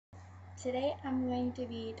Today I'm going to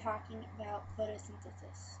be talking about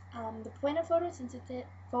photosynthesis. The point of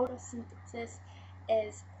photosynthesis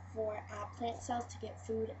is for plant cells to get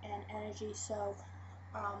food and energy so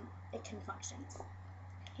it can function.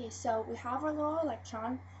 Okay, so we have our little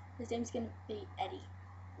electron. His name's going to be Eddie,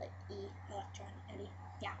 like E, electron, Eddie.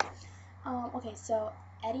 Yeah. Okay, so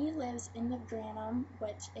Eddie lives in the granum,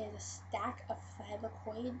 which is a stack of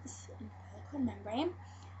thylakoids in the thylakoid membrane.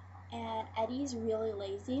 And Eddie's really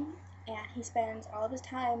lazy, and he spends all of his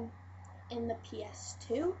time in the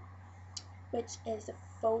PS2, which is the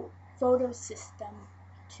photosystem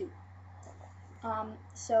 2.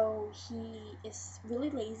 So he is really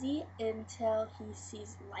lazy until he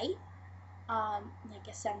sees light, like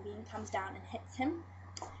a sunbeam comes down and hits him,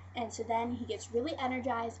 and so then he gets really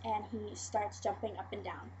energized and he starts jumping up and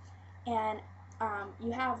down. And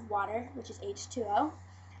you have water, which is H2O,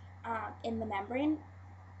 in the membrane,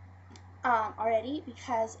 already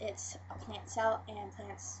because it's a plant cell and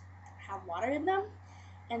plants have water in them.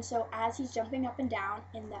 And so as he's jumping up and down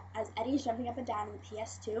as Eddie's jumping up and down in the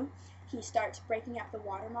PS2, he starts breaking up the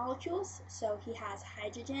water molecules. So he has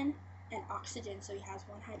hydrogen and oxygen. So he has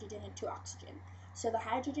one hydrogen and two oxygen. So the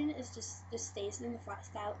hydrogen is just stays in the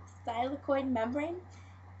thylakoid membrane,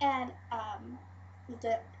 and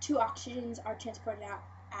the two oxygens are transported out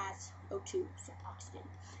as O2, so oxygen.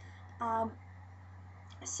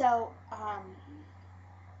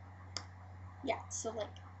 Yeah, so like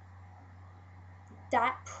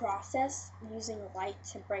that process using light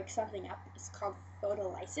to break something up is called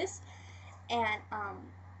photolysis. And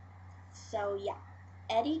so yeah,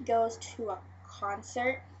 Eddie goes to a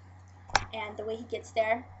concert, and the way he gets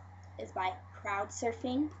there is by crowd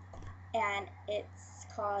surfing, and it's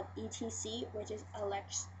called ETC, which is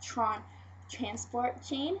electron transport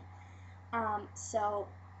chain. So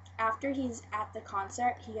after he's at the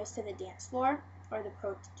concert, he goes to the dance floor, or the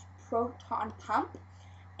proton pump,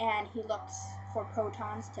 and he looks for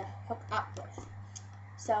protons to hook up with.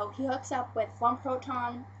 So he hooks up with one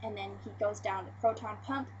proton, and then he goes down the proton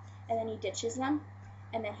pump, and then he ditches them,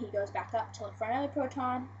 and then he goes back up to the front of the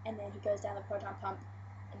proton, and then he goes down the proton pump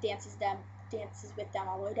and dances with them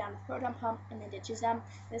all the way down the proton pump, and then ditches them.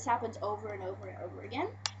 This happens over and over and over again.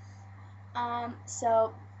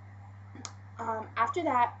 After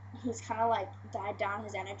that, he's kind of like died down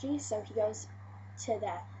his energy, so he goes to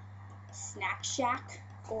the snack shack,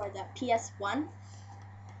 or the PS1,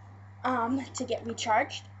 to get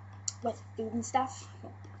recharged with food and stuff,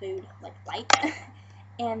 food like light.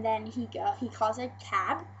 And then he calls a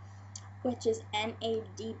cab, which is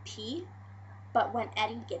NADP, but when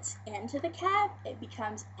Eddie gets into the cab, it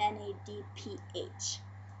becomes NADPH.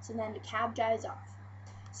 So then the cab drives off.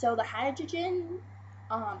 So the hydrogens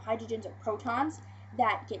are protons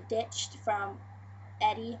that get ditched from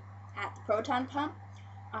Eddie at the proton pump,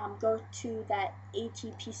 go to the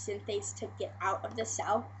ATP synthase to get out of the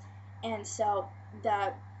cell. And so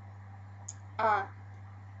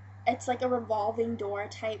it's like a revolving door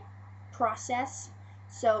type process.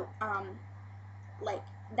 So like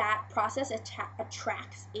that process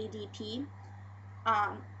attracts ADP,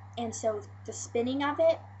 and so the spinning of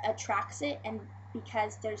it attracts it, and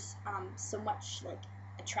because there's so much like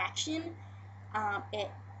attraction, it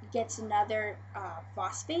gets another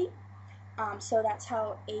phosphate. So that's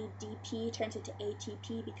how ADP turns into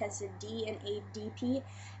ATP, because the D in ADP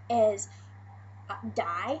is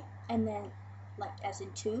di, and then like as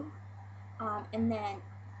in two, and then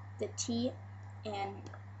the T in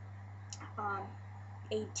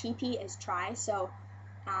ATP is tri, so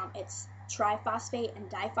it's triphosphate and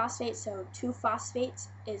diphosphate, so two phosphates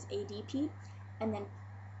is ADP, and then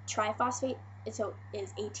triphosphate is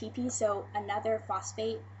ATP, so another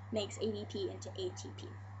phosphate makes ADP into ATP.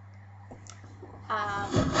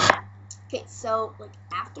 Okay, so like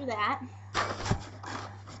after that,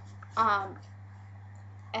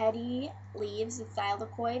 Eddie leaves the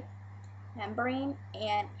thylakoid membrane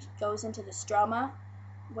and goes into the stroma,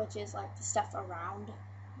 which is like the stuff around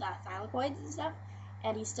the thylakoids and stuff,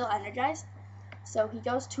 and he's still energized. So he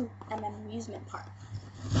goes to an amusement park.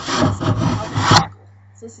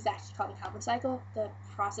 So this is actually called a Calvin cycle. The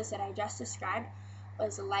process that I just described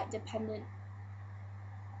was a light-dependent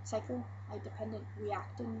cycle, light-dependent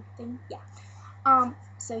reacting thing. Yeah.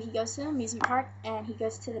 So he goes to an amusement park, and he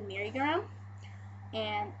goes to the merry-go-round,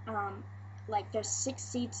 and like there's 6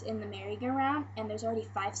 seats in the merry-go-round, and there's already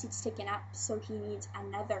 5 seats taken up, so he needs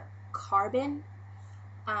another carbon.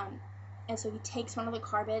 And so he takes one of the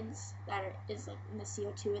carbons that is like in the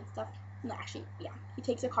CO2 and stuff. No, actually, yeah, he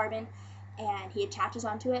takes a carbon and he attaches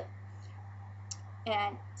onto it.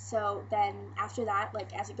 And so then after that,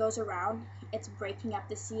 like as it goes around, it's breaking up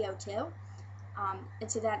the CO2,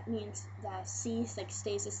 and so that means the C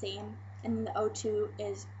stays the same, and then the O2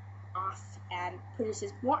 is off and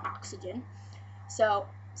produces more oxygen. So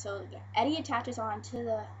yeah, Eddie attaches onto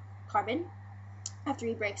the carbon after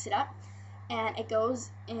he breaks it up, and it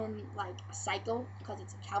goes in like a cycle because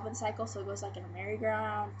it's a Calvin cycle, so it goes like in a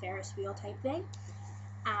merry-go-round, Ferris wheel type thing.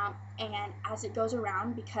 And as it goes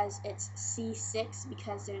around, because it's C6,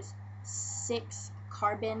 because there's 6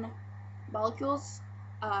 carbon molecules,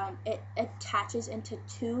 it attaches into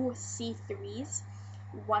 2 C3s.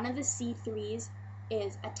 One of the C3s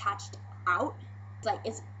is attached out,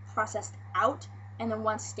 it's processed out, and then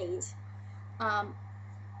one stays.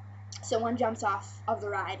 So one jumps off of the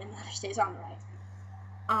ride and the other stays on the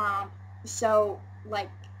ride. So like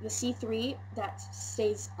the C3 that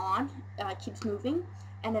stays on keeps moving,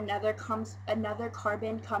 and another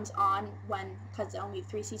carbon comes on because only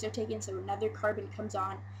 3 C's are taken, so another carbon comes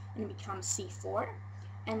on and it becomes C4,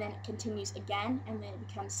 and then it continues again, and then it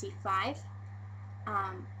becomes C5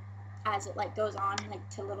 as it goes on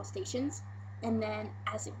to little stations, and then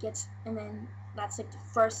that's the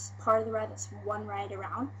first part of the ride. That's one ride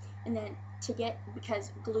around, and then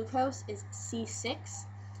because glucose is C6,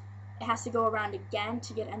 it has to go around again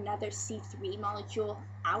to get another C3 molecule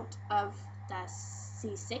out of the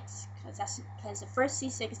C6, because the first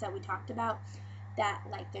C6 that we talked about, that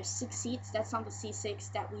there's 6 seats, that's not the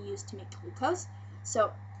C6 that we use to make glucose.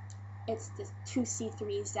 So it's the 2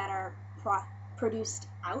 C3s that are produced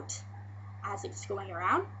out as it's going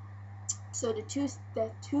around. So the two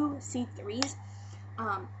C3s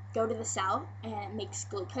go to the cell, and it makes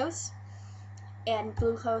glucose, and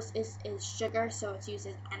glucose is sugar, so it's used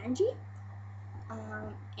as energy,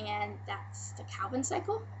 and that's the Calvin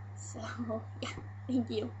cycle. So yeah, thank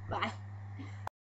you, bye.